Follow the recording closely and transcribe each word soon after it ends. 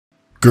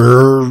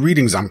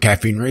Greetings, I'm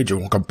Caffeine Rage,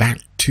 and welcome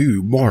back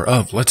to more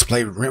of Let's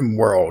Play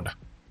Rimworld,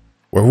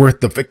 where we're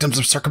the victims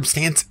of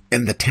circumstance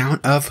in the town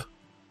of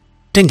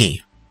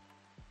Dingy.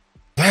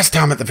 Last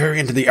time at the very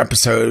end of the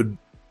episode,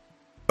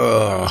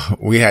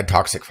 we had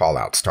toxic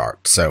fallout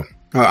start, so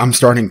I'm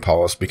starting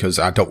pause because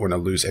I don't want to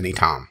lose any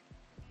time.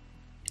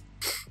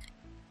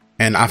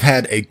 And I've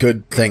had a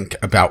good think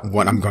about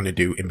what I'm going to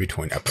do in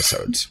between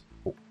episodes.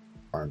 Oh,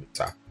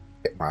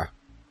 hit my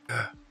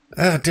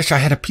dish I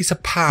had a piece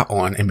of pie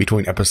on in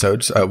between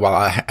episodes while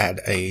I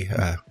had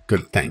a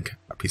good think.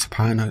 A piece of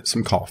pie and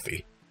some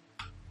coffee.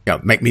 You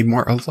know, make me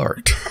more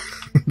alert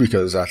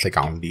because I think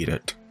I'll need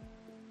it.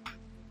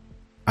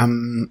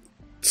 I'm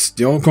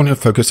still going to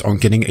focus on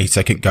getting a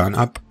second gun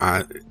up.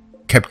 I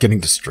kept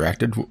getting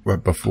distracted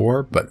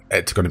before, but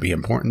it's going to be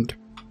important.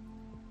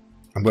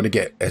 I'm going to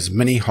get as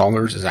many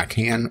haulers as I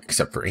can,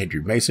 except for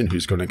Andrew Mason,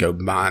 who's going to go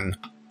mine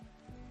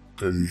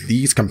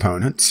these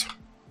components.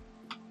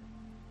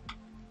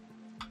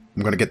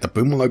 I'm going to get the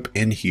boomalope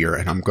in here,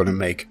 and I'm going to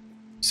make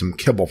some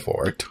kibble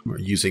for it,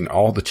 using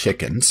all the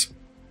chickens.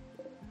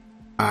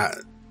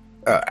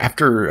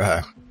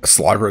 After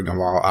slaughtering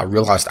them all, I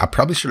realized I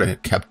probably should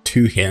have kept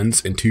 2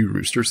 hens and 2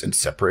 roosters and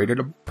separated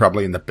them,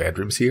 probably in the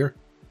bedrooms here.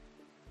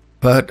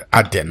 But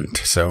I didn't,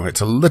 so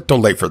it's a little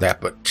late for that,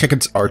 but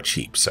chickens are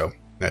cheap, so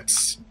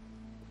it's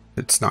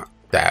not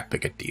that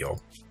big a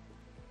deal.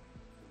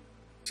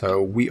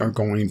 So we are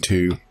going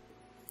to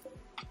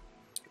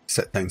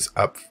set things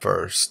up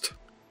first.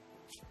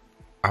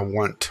 I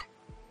want,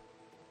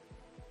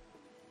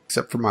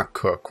 except for my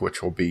cook,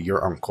 which will be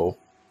your uncle,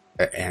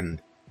 and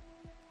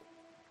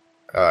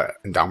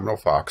Indomitable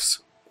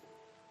Fox,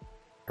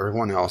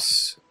 everyone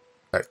else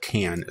that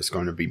can is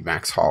going to be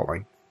max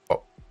hauling.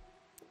 Oh,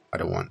 I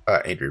don't want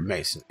Andrew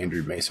Mason.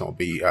 Andrew Mason will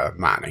be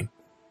mining,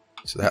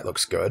 so that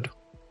looks good.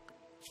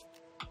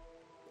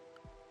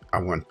 I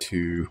want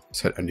to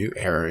set a new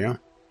area.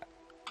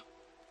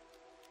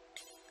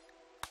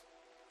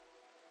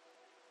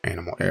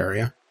 Animal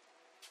area.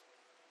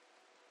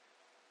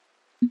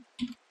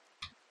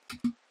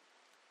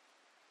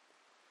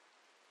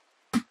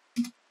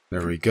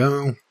 There we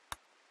go.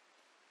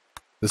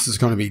 This is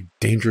going to be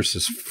dangerous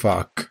as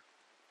fuck,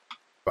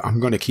 but I'm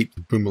going to keep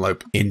the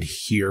boomalope in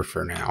here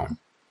for now.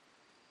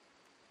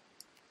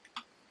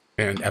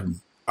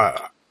 And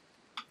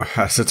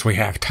since we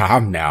have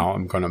time now,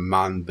 I'm going to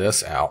mine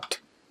this out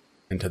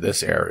into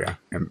this area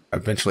and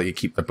eventually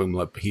keep the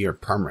boomalope here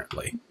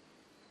permanently.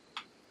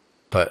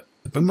 But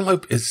the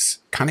boomalope is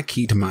kind of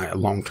key to my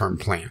long-term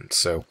plan,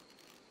 so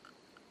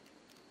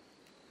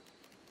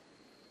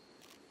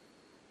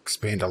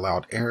expand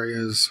allowed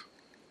areas.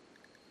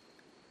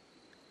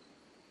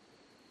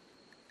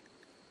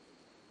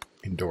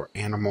 Indoor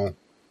animal.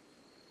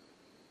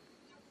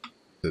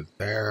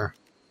 There.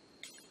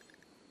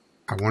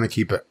 I want to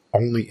keep it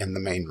only in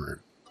the main room.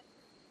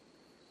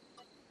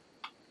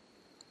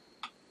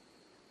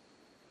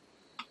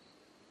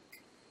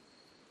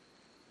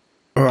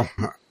 Well,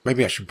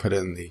 maybe I should put it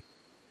in the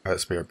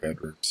spare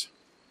bedrooms.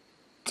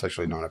 It's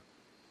actually not a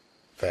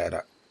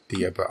bad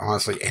idea, but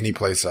honestly, any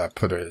place I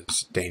put it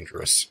is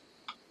dangerous.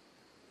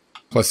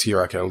 Plus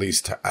here I can at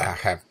least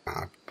have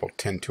people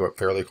tend to it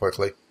fairly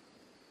quickly.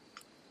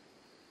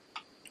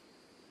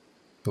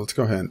 So let's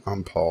go ahead and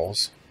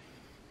unpause.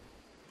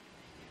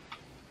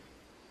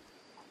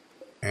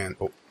 And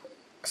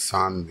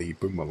assign the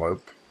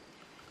boomalope,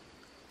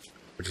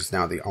 which is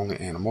now the only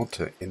animal,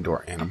 to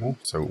indoor animal.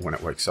 So when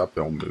it wakes up,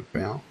 it'll move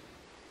out.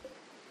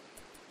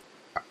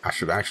 I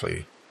should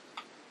actually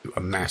do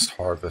a mass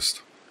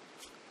harvest.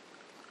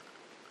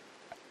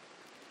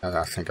 Now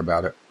that I think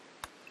about it.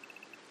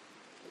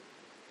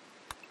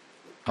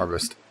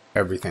 Harvest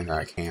everything that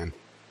I can.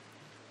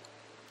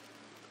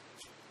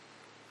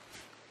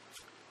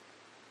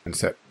 And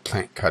set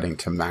plant cutting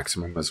to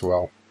maximum as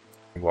well.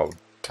 And we'll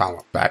tile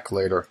it back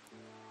later.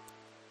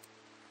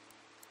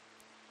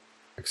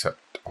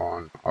 Except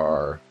on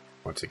our,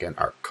 once again,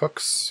 our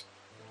cooks.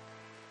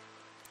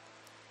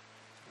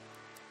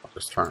 I'll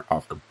just turn it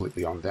off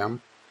completely on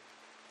them.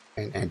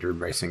 And Andrew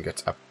Mason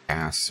gets up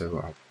ass, so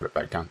I'll put it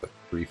back down to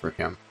 3 for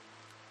him.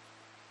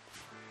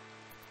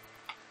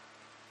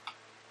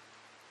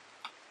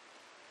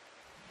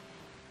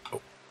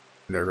 Oh,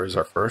 there is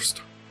our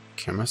first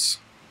chemist.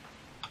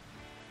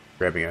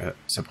 Grabbing a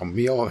simple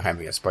meal,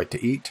 having a bite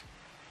to eat.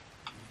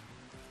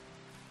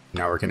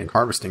 Now we're getting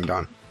harvesting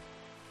done.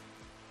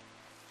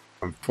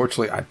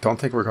 Unfortunately, I don't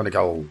think we're going to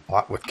go a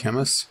lot with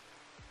chemists.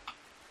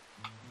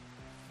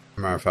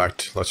 Matter of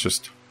fact, let's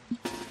just...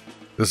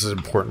 This is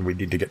important, we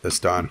need to get this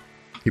done.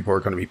 People are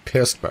going to be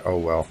pissed, but oh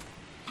well.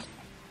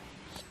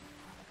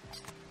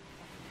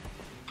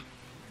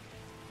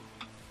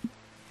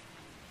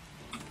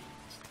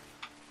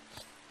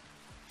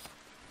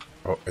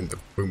 Oh, and the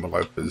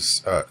boomalope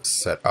is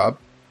set up.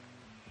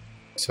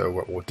 So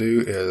what we'll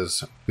do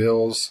is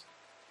bills,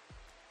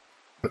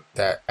 put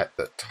that at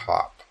the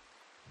top.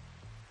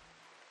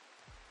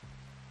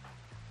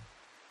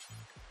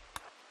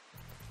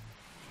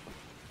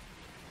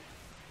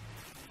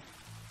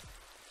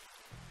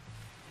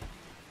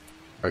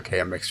 Okay,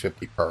 it makes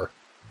 50 per.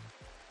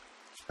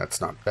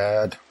 That's not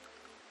bad.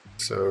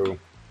 So,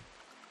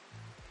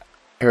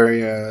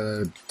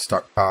 area,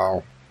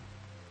 stockpile.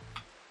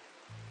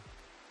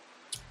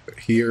 Put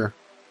here.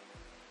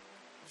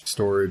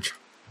 Storage.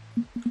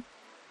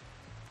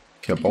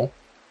 Kibble.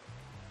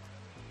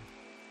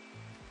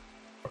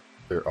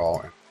 They're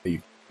all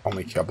the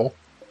only kibble.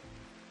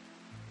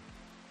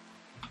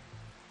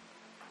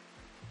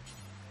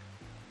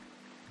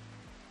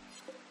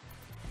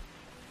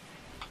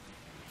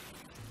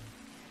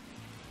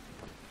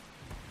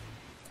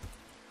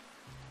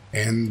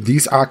 And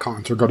these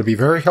icons are going to be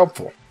very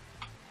helpful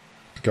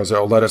because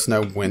it'll let us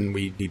know when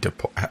we need to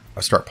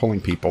start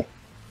pulling people.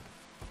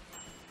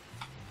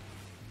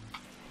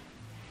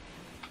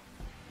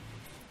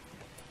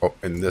 Oh,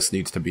 and this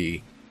needs to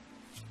be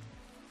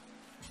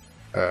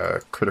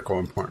critical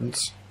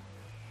importance.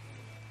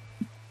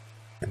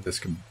 And this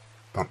can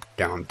bump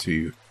down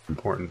to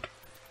important.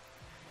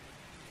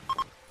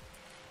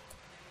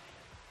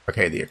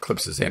 Okay, the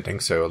eclipse is ending,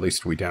 so at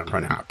least we don't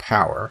run out of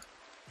power.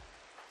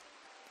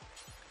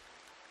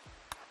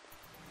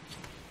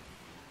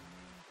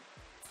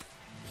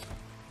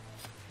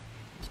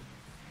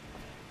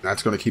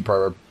 That's going to keep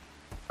our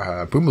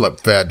Boomalip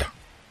fed.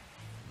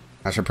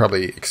 I should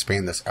probably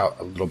expand this out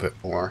a little bit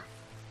more.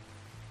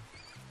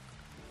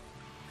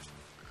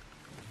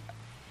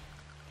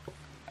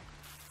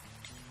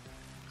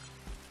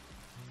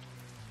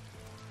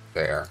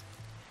 There.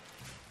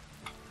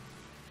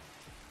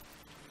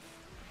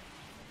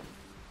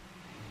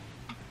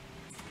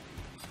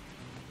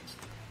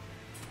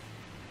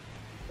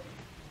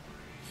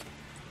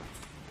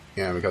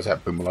 Yeah, because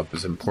that Boomalip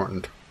is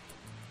important.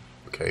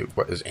 Okay,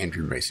 what is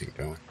Andrew Racing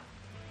doing?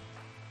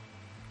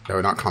 No,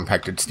 not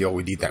compacted steel.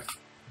 We need that.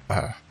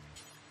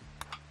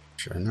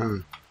 Should have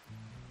known.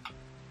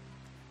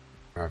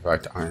 In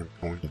fact, I'm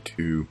going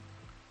to.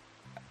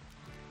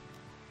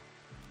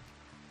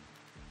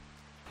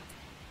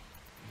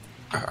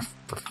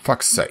 For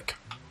fuck's sake.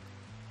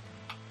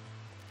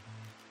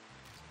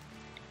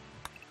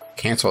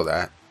 Cancel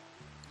that.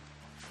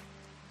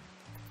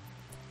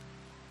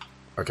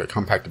 Okay,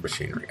 compacted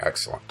machinery.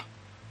 Excellent.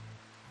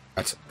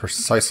 That's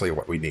precisely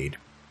what we need.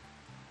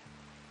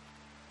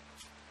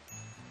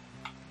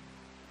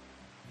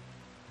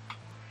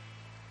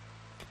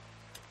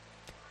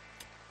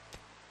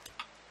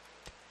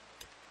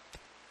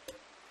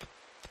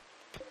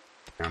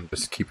 I'm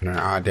just keeping an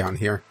eye down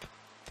here.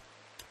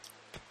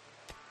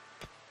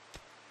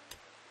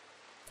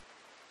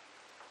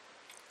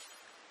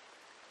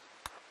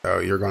 Oh,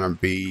 you're going to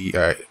be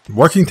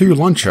working through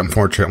lunch,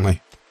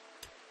 unfortunately.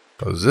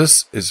 Because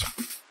this is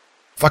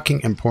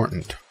fucking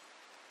important.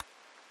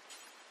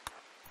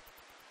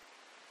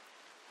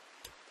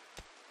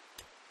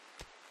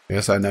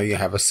 Yes, I know you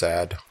have a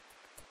sad.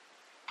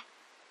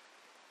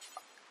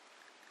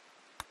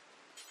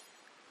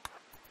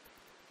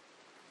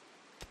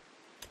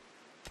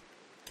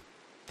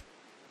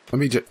 Let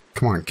me just,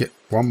 come on, get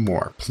one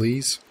more,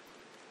 please.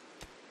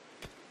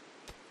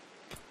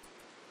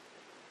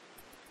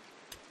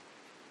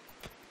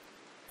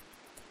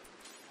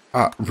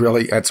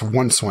 Really? That's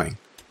one swing.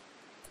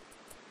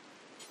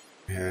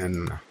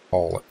 And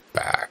haul it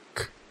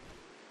back.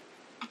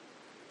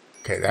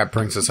 Okay, that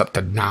brings us up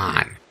to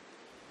 9.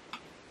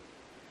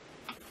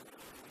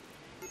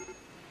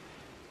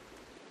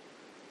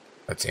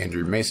 That's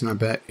Andrew Mason, I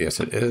bet. Yes,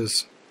 it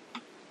is.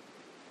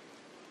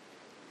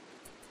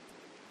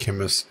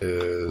 Chemist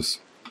is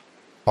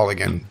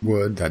hauling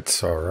wood.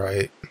 That's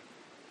alright.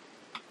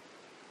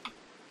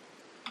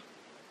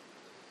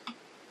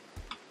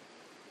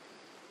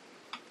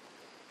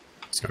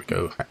 He's going to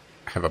go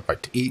have a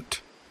bite to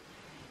eat.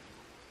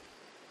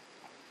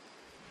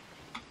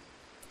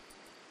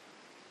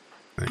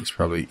 I think he's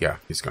probably, yeah,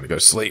 he's going to go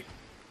sleep.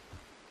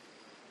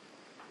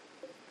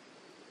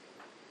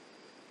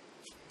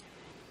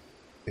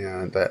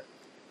 And that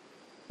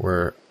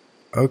we're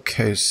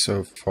okay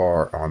so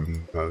far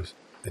on most.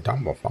 The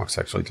Dumble Fox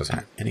actually doesn't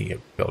have any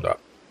build up.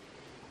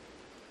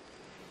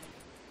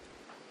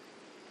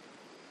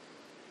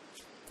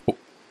 Oh,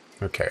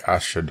 okay, I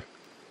should.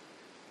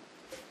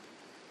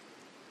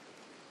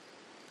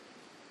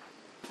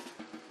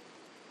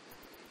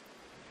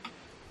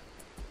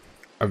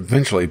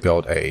 Eventually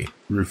build a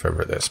roof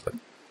over this, but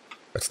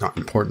that's not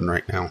important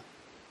right now.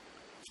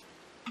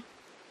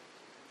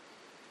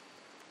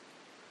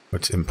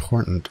 What's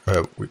important,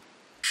 we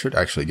should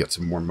actually get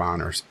some more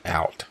miners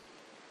out.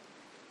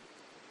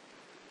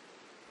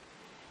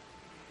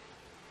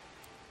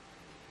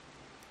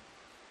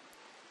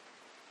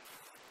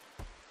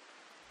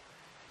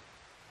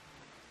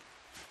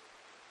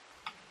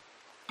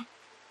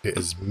 Get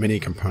as many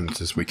components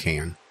as we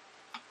can.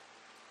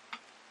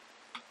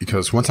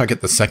 Because once I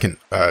get the second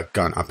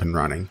gun up and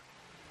running,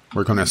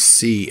 we're going to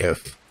see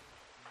if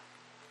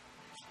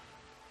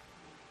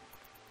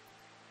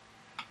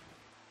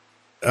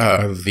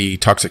the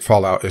toxic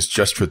fallout is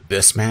just for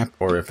this map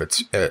or if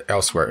it's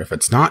elsewhere. If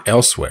it's not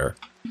elsewhere,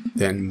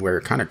 then we're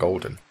kind of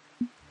golden.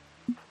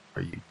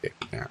 Are you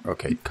there?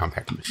 Okay,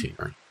 compacted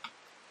machinery.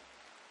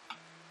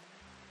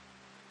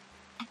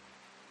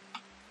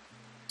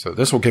 So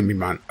this will give me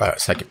my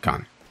second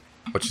gun,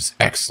 which is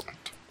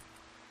excellent.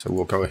 So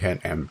we'll go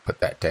ahead and put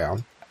that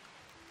down.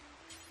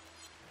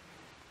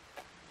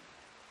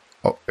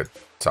 Oh,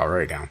 it's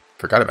already down.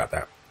 Forgot about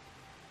that.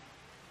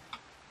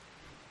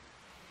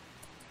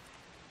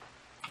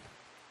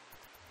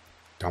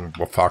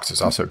 Downward Fox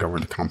is also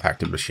going to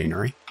compacted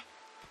machinery.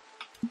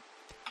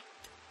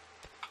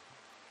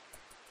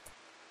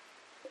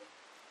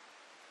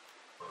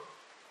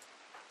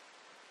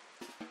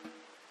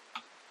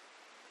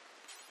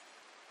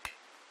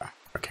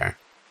 Okay.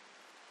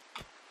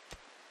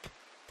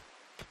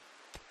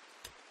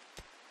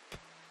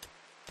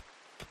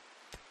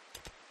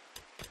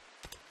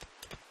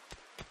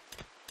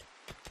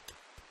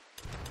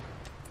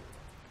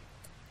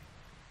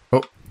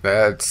 Oh,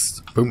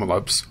 that's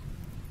boomalopes.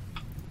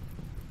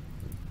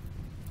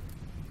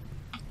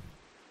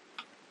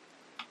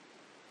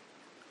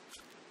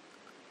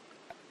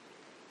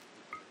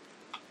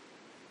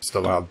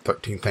 Still allowed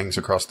 13 things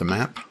across the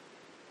map.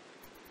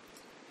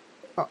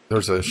 Oh,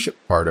 there's a ship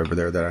part over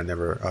there that I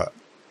never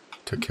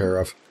took care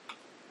of.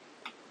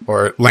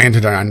 Or it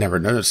landed and I never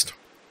noticed.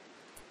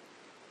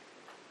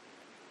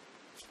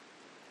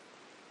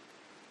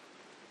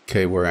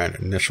 Okay, we're at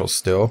initial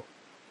still.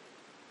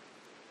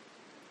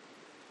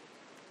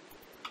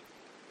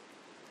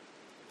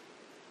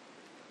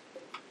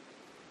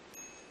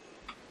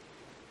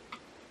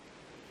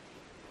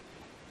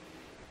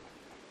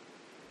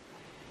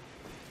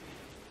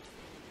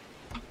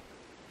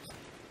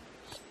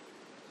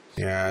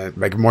 Yeah,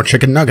 make more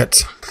chicken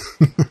nuggets.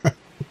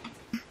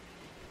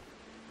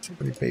 So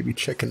many baby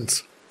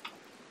chickens.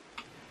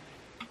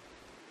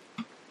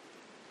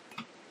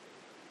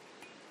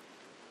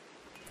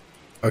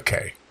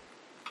 Okay.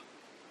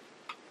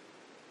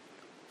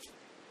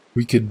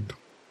 We could...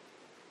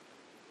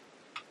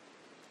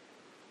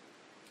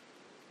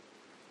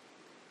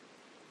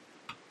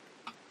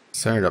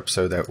 set it up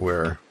so that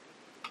we're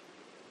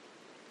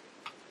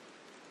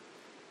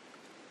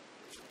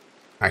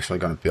actually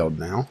going to build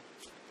now.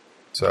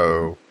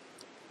 So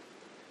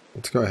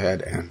let's go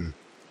ahead and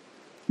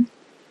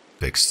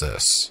fix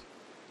this.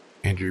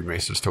 Andrew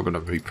Mason's still going to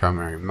be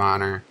primary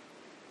miner.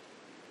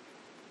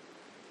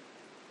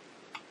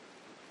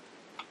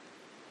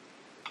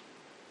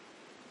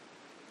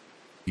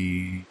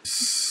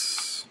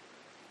 He's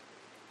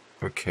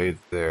okay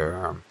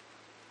there.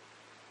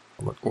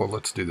 Well,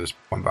 let's do this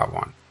one by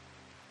one.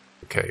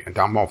 Okay, and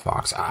Downward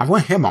Fox. I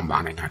want him on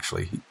mining,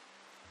 actually.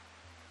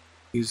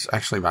 He's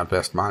actually my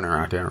best miner.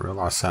 I didn't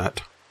realize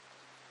that.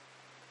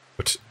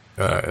 Which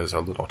is a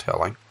little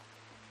telling.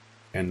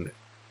 And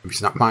if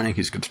he's not mining,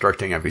 he's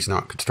constructing. If he's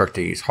not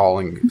constructing, he's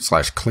hauling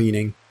 /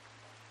 cleaning.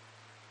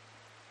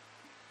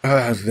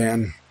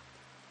 Then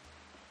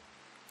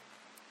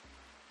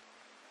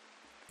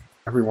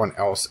everyone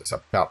else is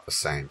about the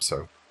same.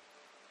 So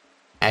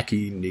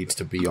Aki needs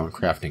to be on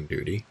crafting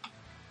duty.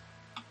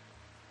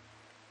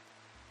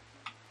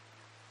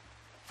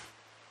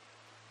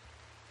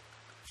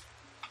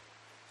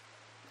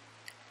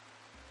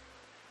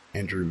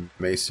 Andrew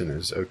Mason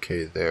is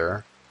okay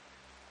there.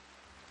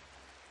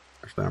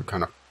 Actually, I'm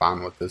kind of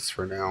fine with this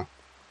for now.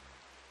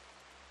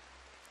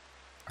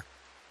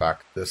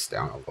 Back this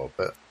down a little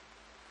bit.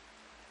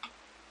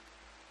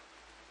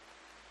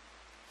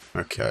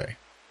 Okay.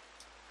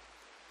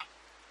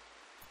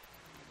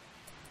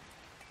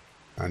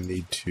 I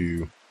need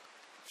to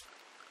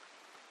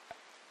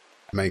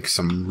make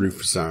some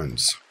roof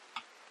zones.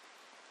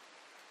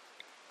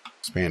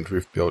 Expand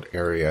roof build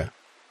area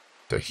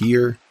to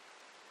here.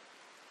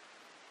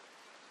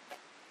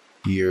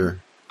 Here.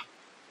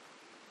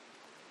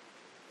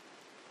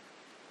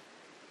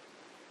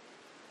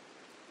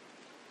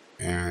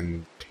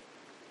 And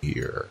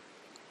here.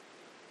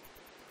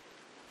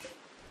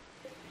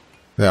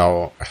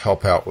 That'll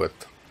help out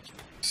with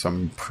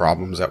some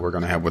problems that we're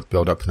going to have with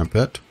build up in a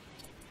bit.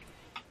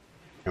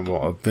 And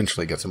we'll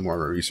eventually get some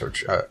more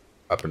research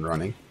up and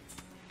running.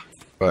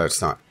 But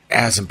it's not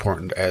as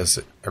important as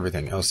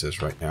everything else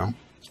is right now.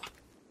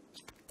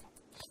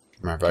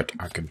 Matter of fact,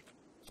 I could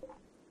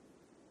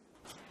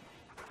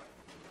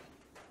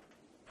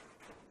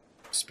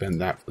spend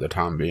that for the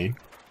time being.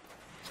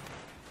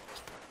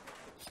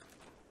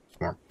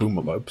 More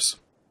boomalopes.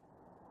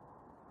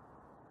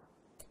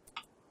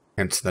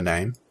 Hence the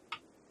name.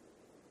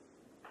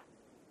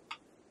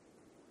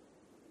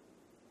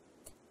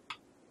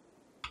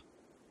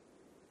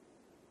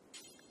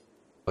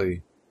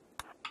 Play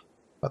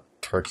a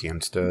turkey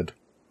instead.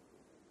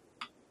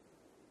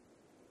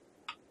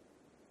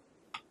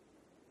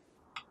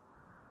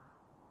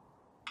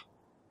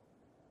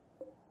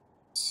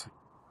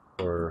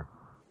 We're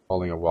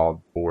hauling a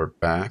wild boar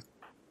back.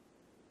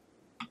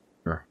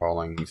 We're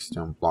hauling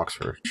stone blocks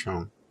for a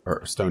chunk,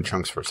 or stone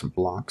chunks for some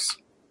blocks.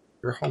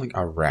 We're hauling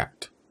a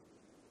rat.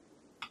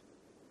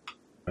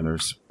 And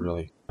there's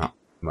really not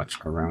much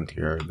around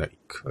here that you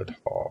could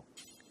haul.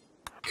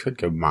 You could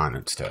go mine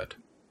instead.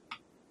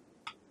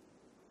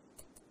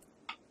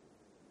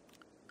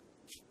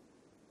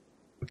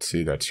 Let's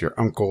see, that's your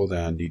uncle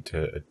that I need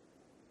to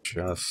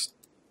adjust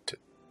to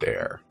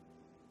there.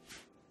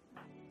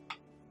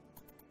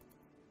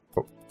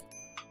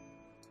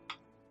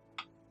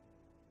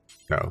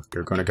 No,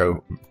 you're going to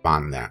go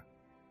mine that.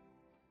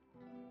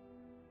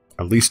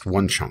 At least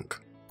one chunk.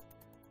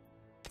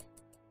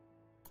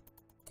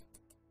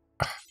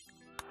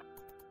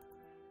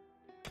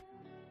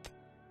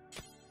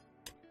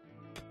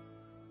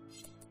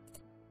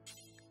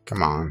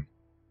 Come on.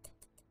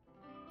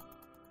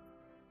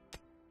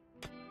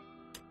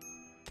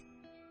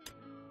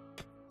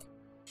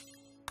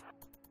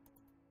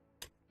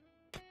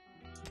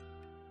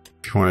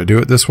 If you want to do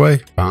it this way,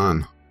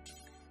 fine.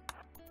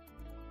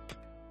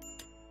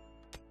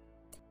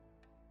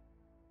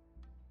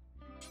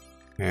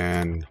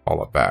 And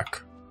haul it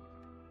back.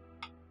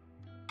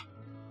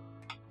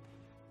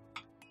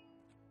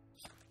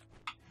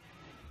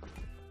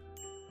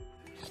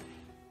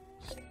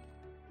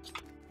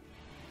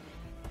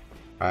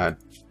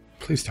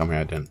 Please tell me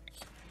I didn't.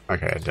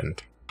 Okay, I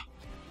didn't.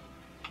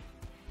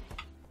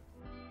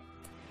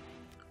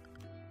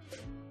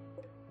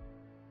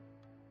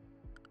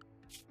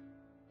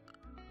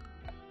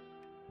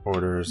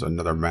 Orders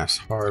another mass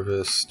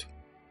harvest.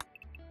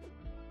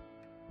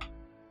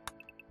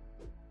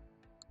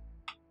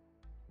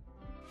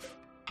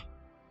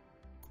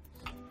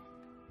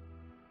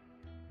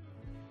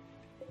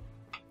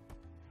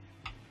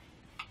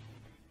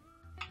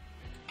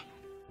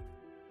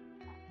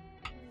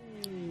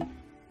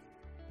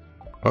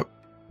 Oh.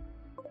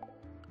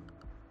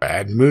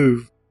 Bad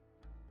move.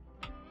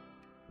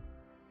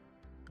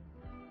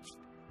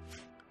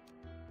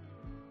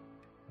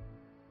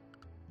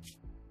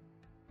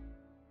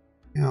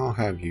 I'll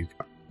have you.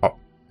 Oh,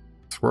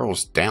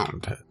 swirl's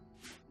down.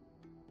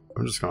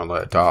 I'm just gonna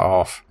let it die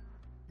off.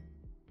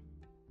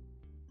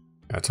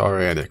 That's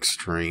already at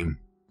extreme.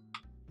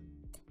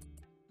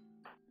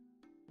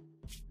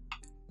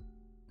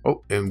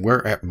 Oh, and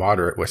we're at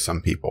moderate with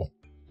some people.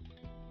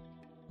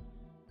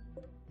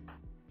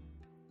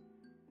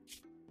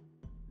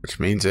 Which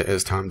means it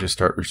is time to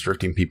start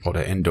restricting people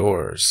to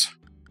indoors.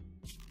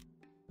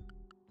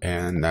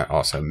 And that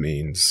also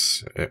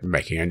means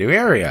making a new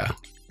area.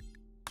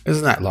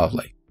 Isn't that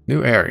lovely?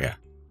 New area.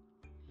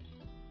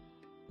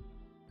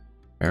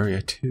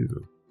 Area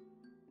 2.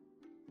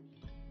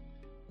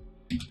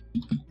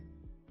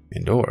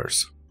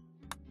 Indoors.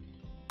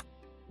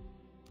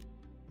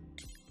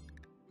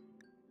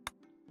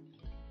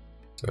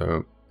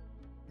 So,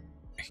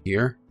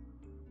 here.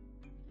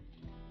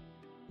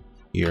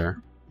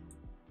 Here.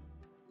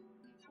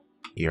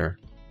 Here.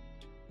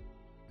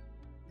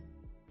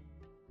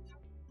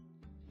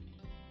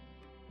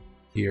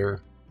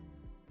 Here.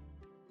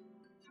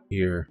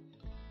 Here.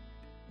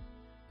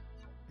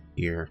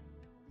 Here.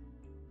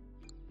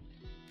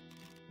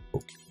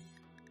 Oh.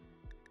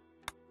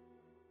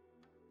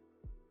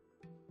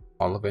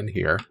 All of in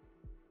here.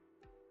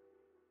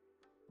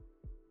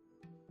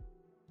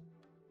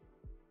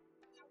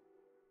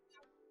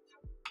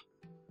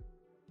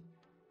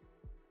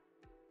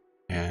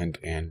 And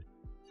in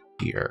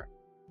here.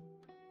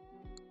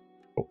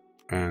 Oh,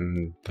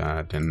 and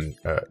then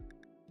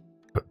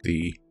put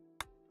the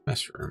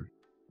mess room.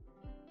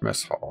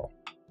 Mess hall.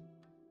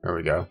 There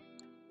we go.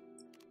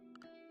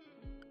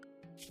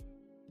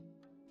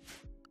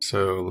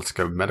 So let's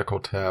go medical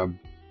tab.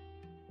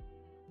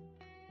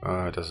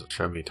 It doesn't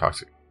show me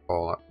toxic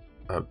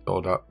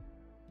build up,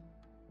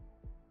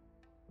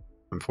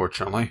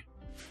 unfortunately.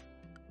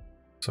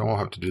 So we'll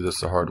have to do this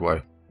the hard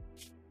way.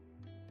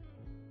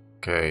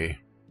 Okay.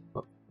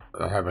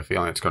 I have a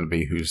feeling it's going to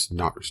be who's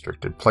not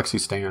restricted.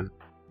 Plexi stand.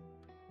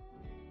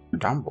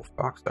 Downable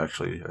Fox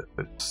actually,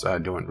 it's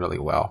doing really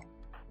well.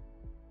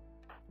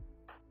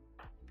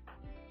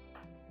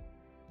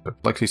 The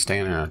Plexi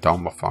stand and a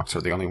Downable Fox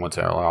are the only ones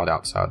that are allowed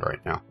outside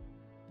right now.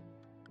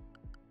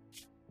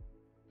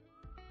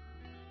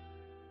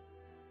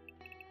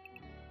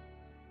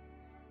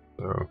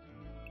 So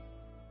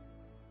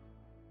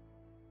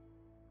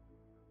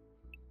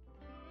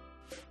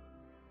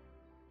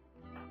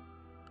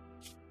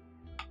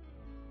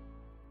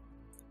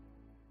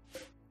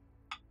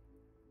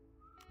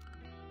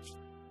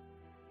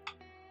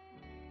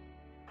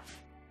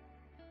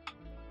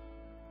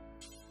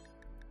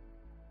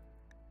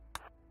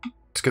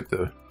let's get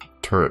the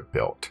turret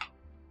built.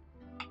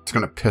 It's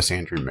going to piss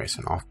Andrew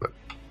Mason off, but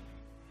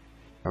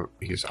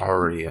he's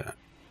already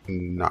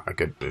not a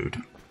good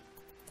mood.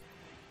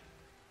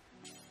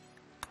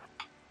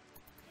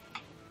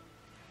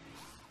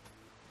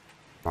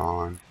 Come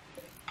on.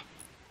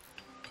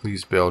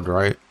 Please build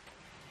right.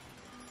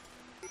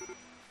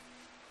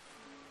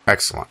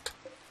 Excellent.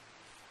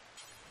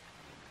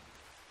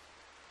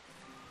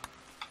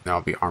 Now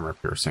it'll be armor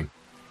piercing.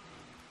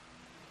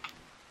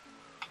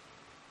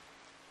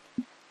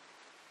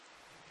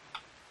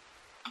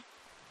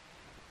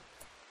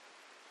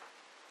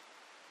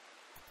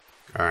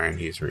 Alright,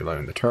 he's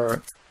reloading the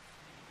turret.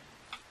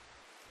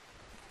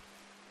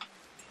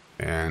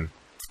 And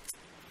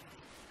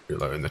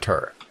reloading the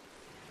turret.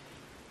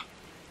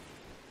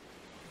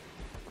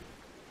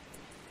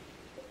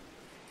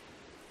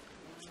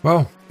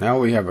 Well, now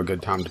we have a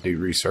good time to do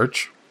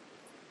research.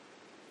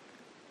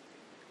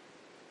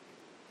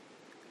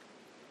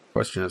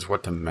 Question is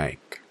what to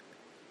make.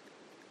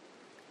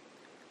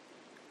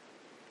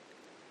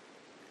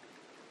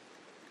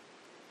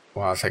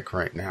 Well, I think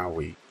right now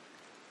we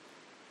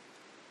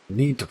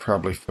need to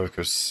probably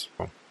focus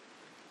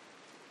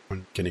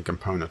on getting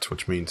components,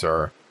 which means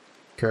our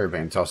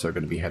caravan's also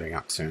going to be heading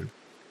out soon.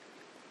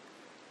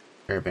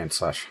 Caravan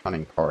 /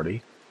 hunting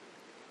party.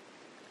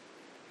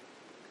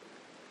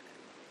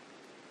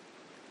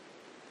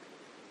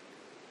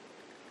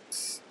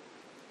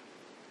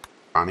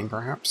 Refining,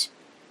 perhaps?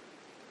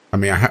 I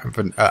mean,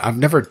 I've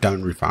never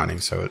done refining,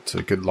 so it's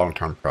a good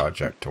long-term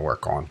project to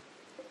work on.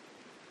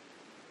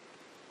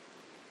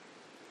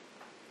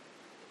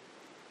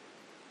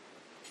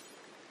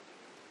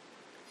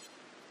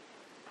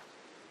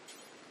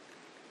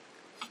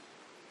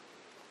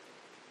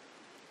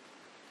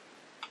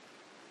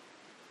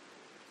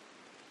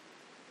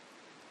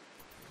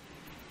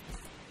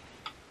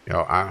 You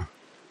know, I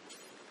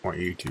want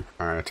you to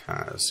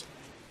prioritize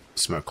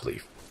smoke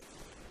leaf.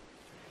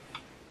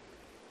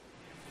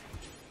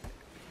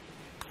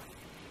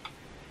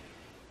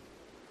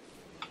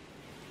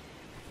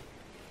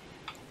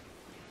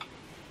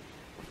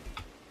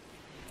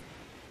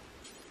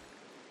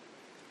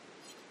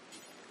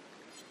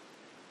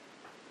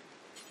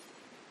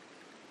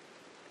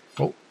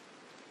 Oh,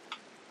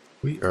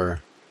 we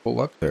are full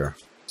up there,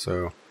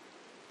 so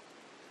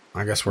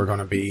I guess we're going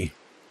to be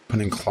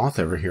putting cloth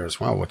over here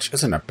as well, which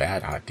isn't a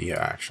bad idea,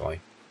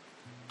 actually.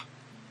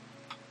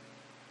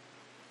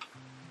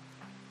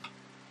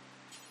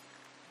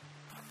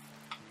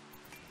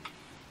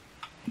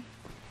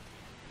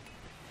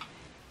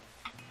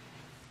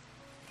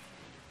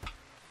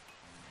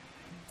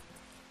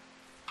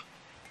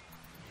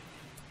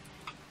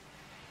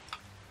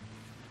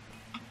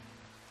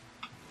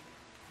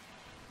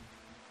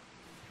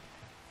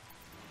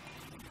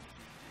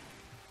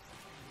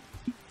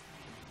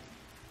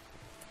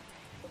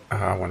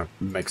 I want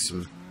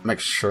to make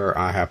sure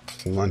I have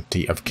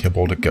plenty of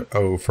kibble to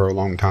go for a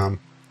long time.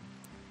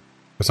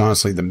 Because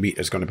honestly, the meat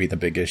is going to be the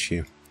big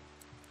issue.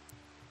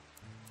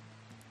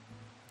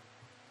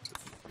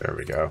 There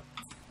we go.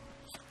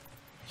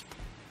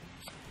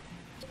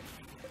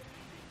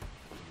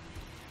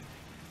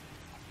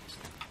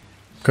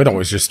 Could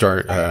always just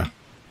start, oh.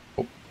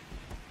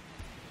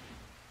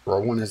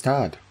 Rowan has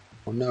died.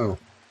 Oh no.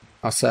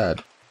 How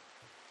sad.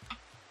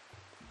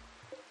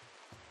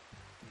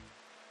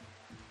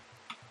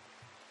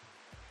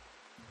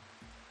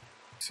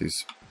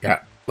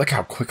 Yeah, look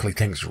how quickly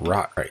things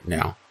rot right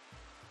now.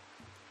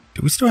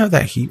 Do we still have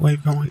that heat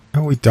wave going?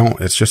 No, we don't.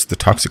 It's just the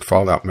toxic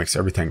fallout makes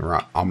everything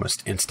rot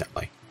almost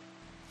instantly.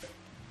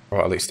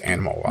 Or at least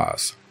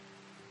animal-wise.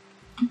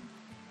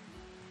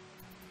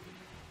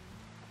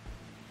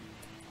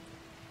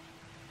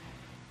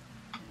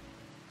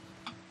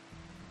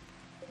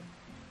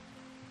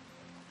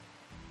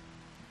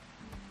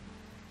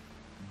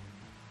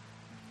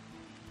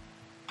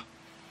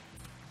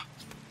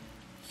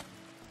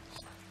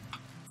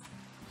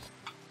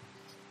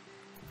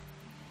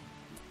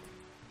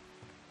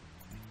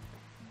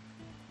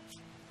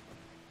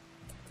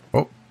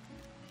 Oh,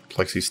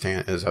 Plexi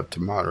stand is up to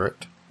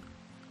moderate,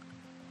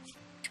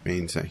 which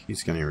means that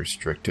he's getting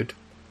restricted.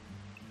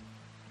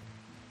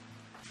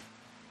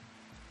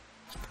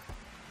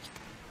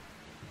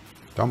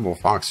 Dumble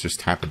Fox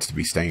just happens to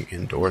be staying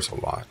indoors a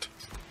lot.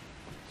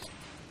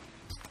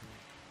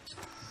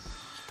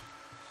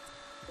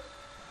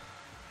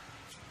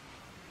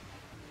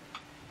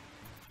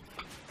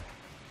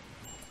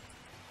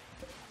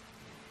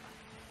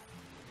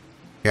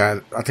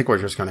 Yeah, I think we're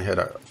just going to hit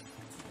a...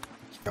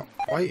 No,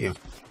 why you?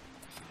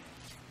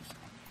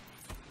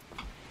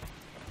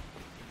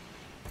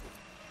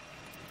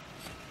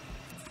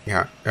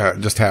 Yeah,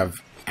 just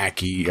have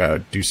Aki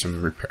do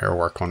some repair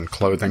work on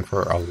clothing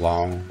for a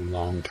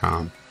long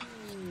time.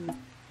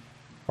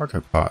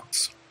 Orca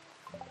pots.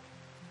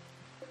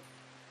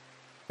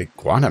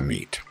 Iguana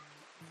meat.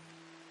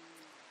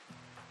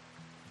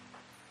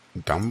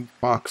 Dumb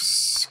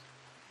box.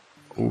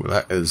 Ooh,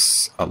 that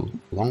is a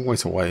long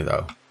ways away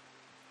though.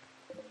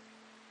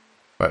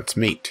 But it's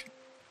meat.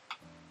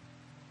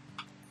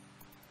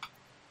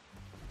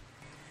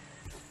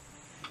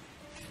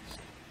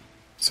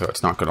 So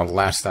it's not going to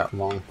last that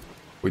long.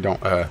 We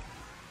don't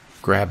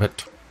grab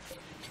it.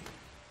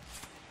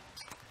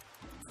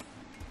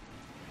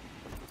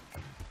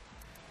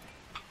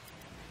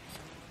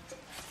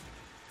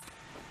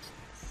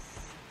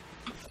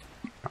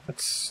 How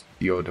much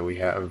steel do we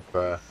have?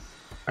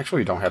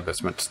 Actually, we don't have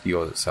this much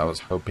steel as I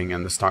was hoping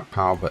in the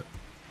stockpile, but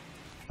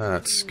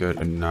that's good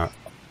enough.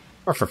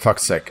 Or for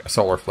fuck's sake, a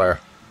solar flare.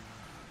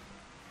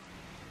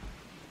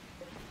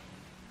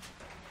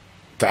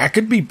 That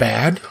could be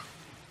bad.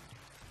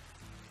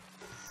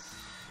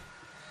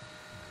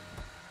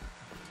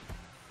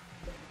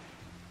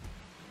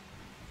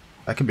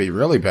 That could be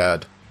really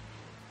bad.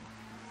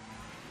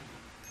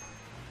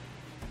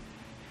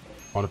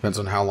 All depends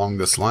on how long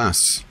this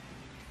lasts.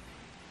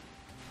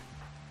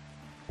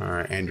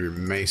 Alright, Andrew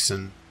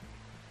Mason.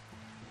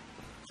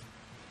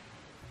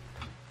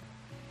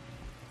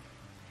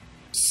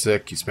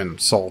 Sick, he's been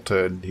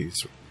assaulted,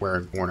 he's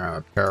wearing worn out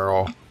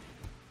apparel.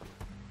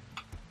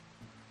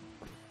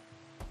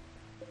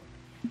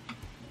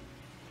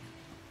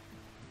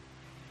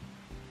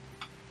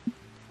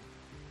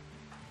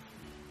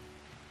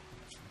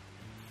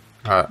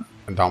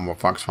 Indomitable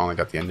Fox finally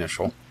got the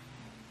initial.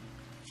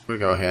 We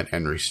go ahead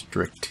and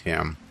restrict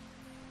him.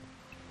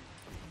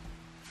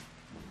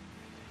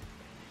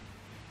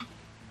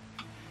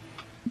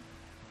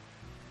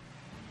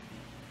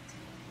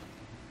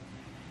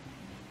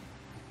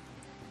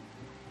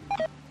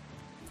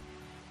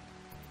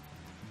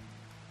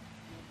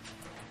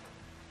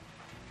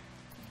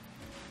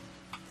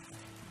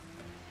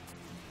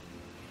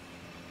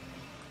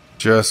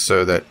 Just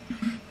so that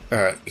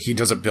he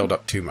doesn't build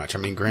up too much. I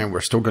mean, granted,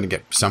 we're still going to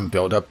get some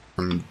build up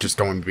from just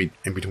going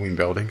in between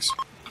buildings.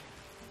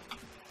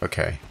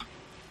 Okay,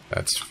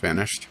 that's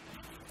finished.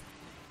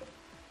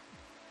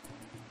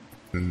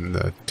 And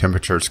the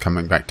temperature's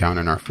coming back down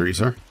in our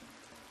freezer.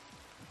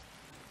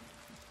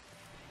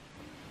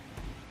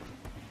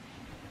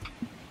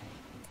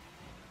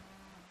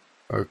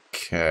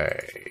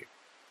 Okay.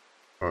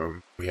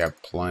 We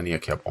have plenty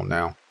of kibble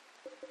now.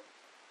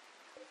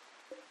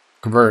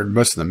 Converted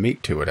most of the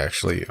meat to it,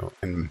 actually,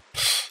 and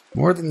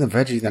more than the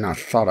veggie than I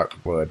thought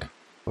it would.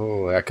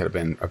 Oh, that could have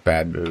been a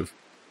bad move.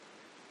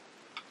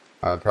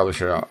 I probably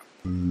should have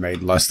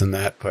made less than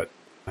that, but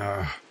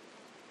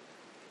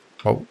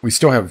well, we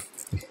still have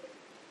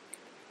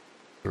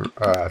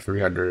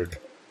 300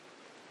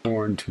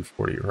 corn,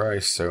 240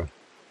 rice, so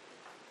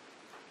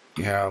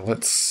yeah,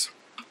 let's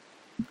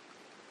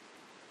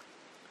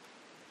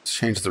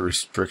change the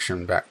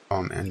restriction back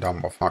on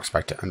Indomitable Fox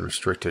back to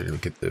unrestricted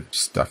and get the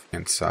stuff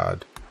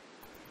inside.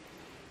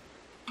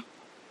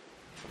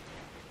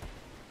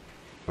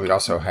 We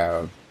also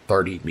have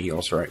 30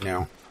 meals right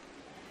now.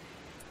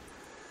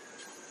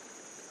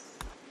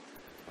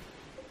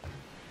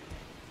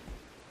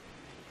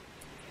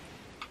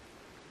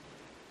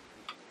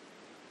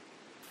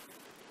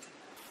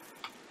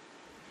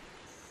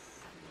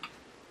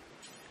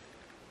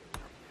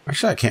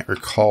 Actually, I can't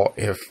recall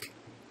if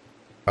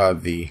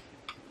the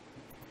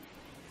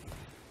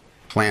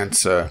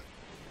plants die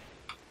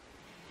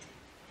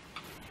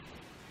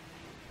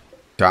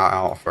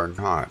off or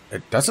not.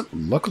 It doesn't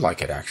look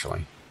like it,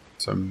 actually.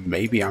 So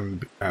maybe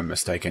I'm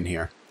mistaken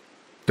here.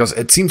 Because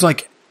it seems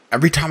like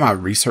every time I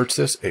research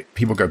this,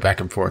 people go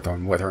back and forth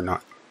on whether or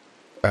not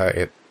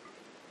they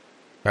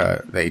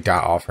die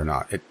off or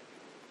not.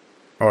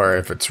 Or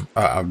if it's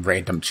a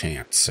random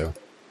chance. So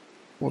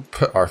we'll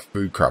put our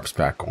food crops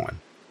back on.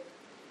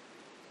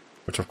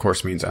 Which of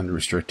course means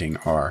unrestricting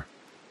our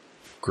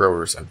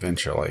growers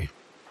eventually.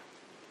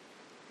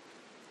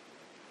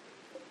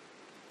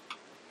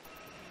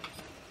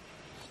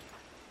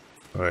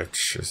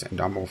 Which is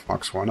Indomitable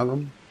Fox one of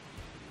them?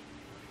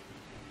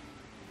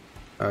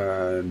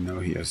 No,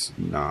 he is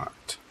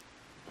not.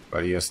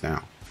 But he is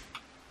now.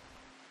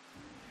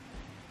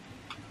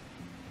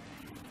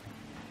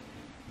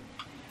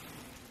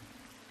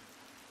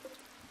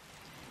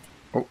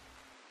 Oh,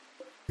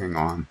 hang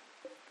on.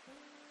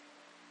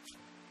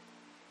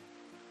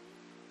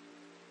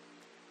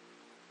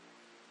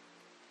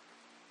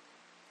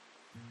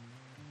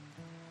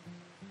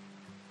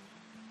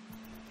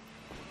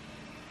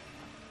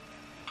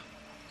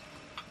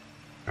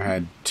 I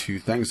had two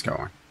things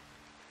going.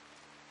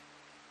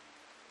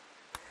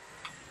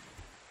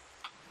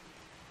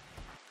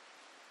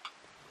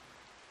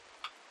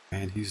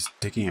 And he's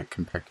digging at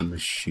compacted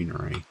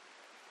machinery.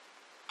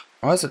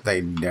 Why is it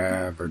they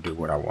never do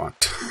what I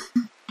want?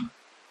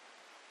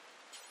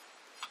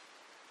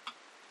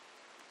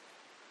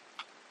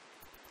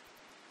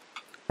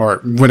 Or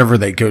whenever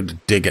they go to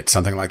dig at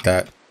something like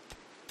that,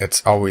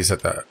 it's always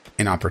at the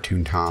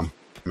inopportune time.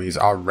 I mean, he's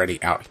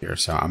already out here,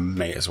 so I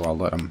may as well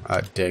let him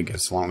dig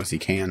as long as he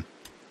can.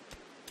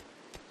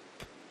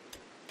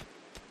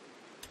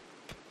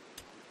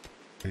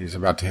 And he's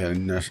about to hit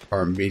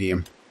a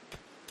medium.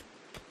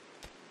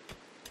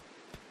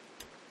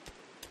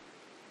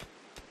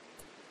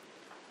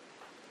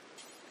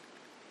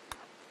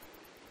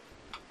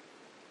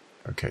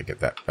 Okay, get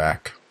that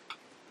back.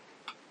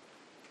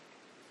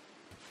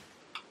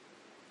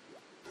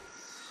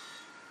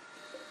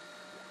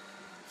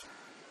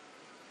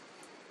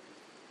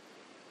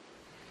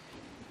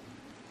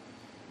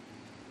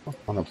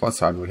 On the plus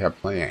side, we have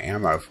plenty of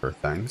ammo for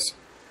things.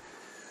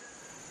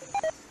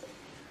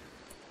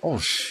 Oh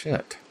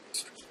shit.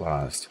 It's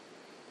realized.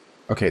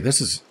 Okay,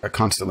 this is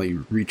constantly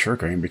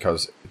re-triggering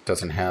because it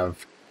doesn't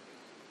have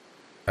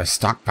a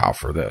stockpile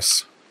for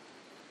this.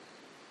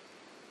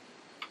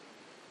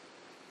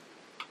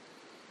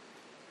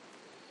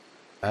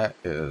 That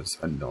is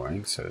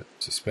annoying, so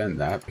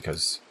suspend that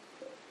because,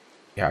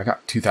 yeah, I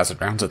got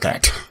 2,000 rounds of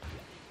that.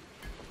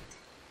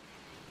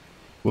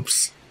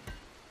 Whoops.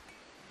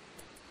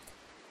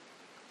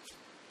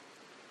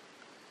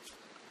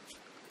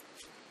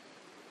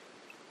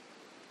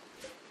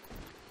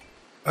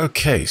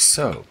 Okay,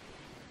 so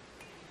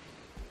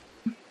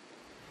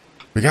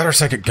we got our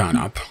second gun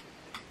up.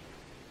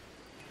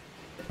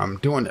 I'm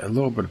doing a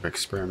little bit of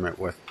experiment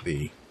with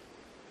the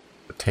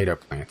potato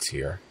plants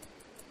here.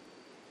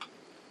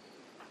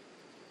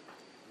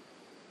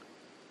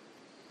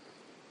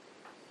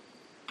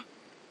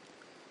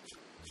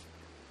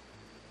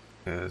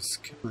 Is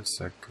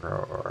chemist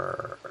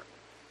grower.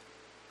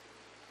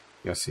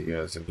 Yes, he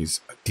is, and he's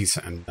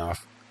decent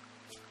enough.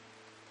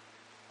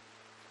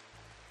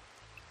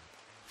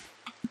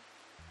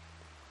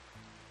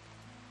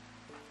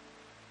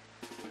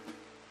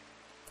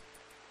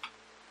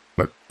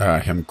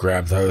 Let him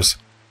grab those.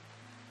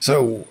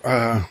 So,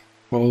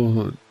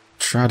 we'll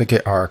try to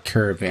get our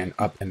caravan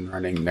up and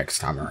running next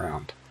time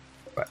around.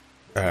 But,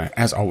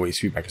 as always,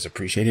 feedback is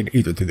appreciated,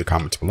 either through the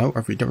comments below,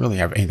 or if you don't really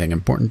have anything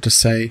important to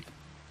say,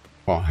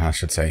 well, I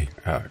should say,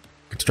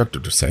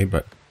 constructive to say,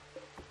 but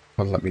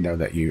well, let me know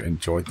that you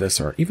enjoyed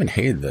this, or even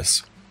hated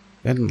this.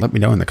 Then let me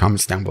know in the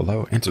comments down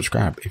below, and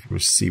subscribe if you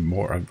wish to see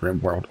more of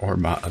Rimworld or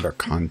my other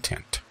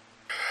content.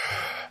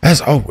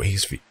 As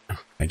always,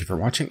 thank you for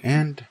watching,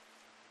 and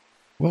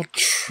we'll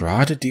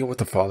try to deal with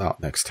the fallout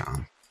next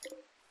time.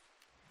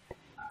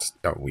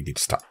 Oh, we need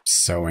to stop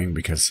sewing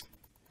because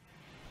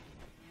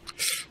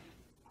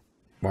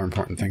more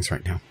important things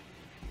right now.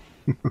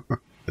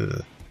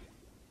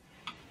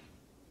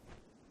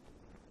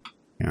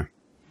 Yeah.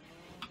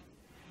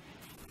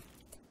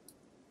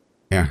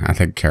 Yeah, I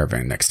think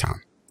caravan next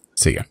time.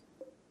 See ya.